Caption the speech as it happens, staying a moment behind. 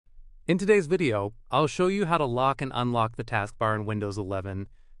In today's video, I'll show you how to lock and unlock the taskbar in Windows 11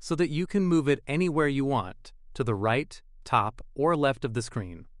 so that you can move it anywhere you want, to the right, top, or left of the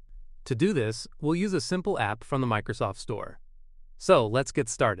screen. To do this, we'll use a simple app from the Microsoft Store. So let's get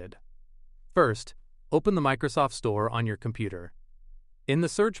started. First, open the Microsoft Store on your computer. In the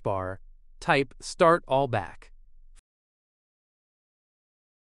search bar, type Start All Back.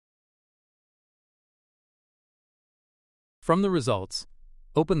 From the results,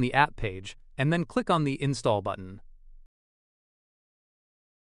 open the app page and then click on the Install button.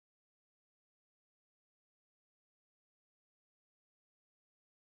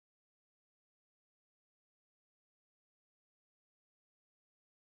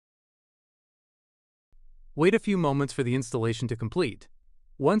 Wait a few moments for the installation to complete.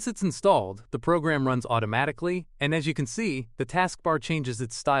 Once it's installed, the program runs automatically, and as you can see, the taskbar changes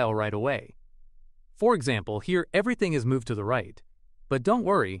its style right away. For example, here everything is moved to the right. But don't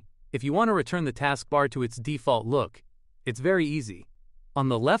worry, if you want to return the taskbar to its default look, it's very easy. On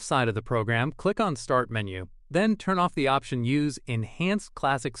the left side of the program, click on Start menu, then turn off the option Use Enhanced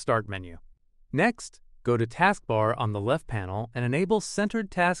Classic Start menu. Next, go to Taskbar on the left panel and enable Centered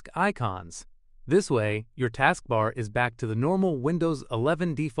Task Icons. This way, your taskbar is back to the normal Windows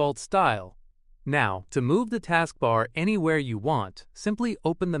 11 default style. Now, to move the taskbar anywhere you want, simply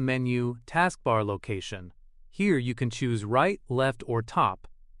open the menu Taskbar Location. Here you can choose right, left, or top,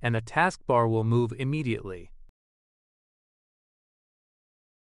 and the taskbar will move immediately.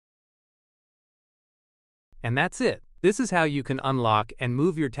 And that's it. This is how you can unlock and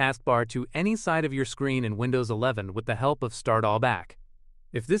move your taskbar to any side of your screen in Windows 11 with the help of Start All Back.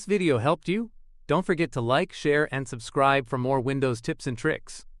 If this video helped you, don't forget to like, share, and subscribe for more Windows tips and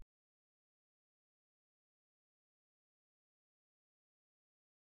tricks.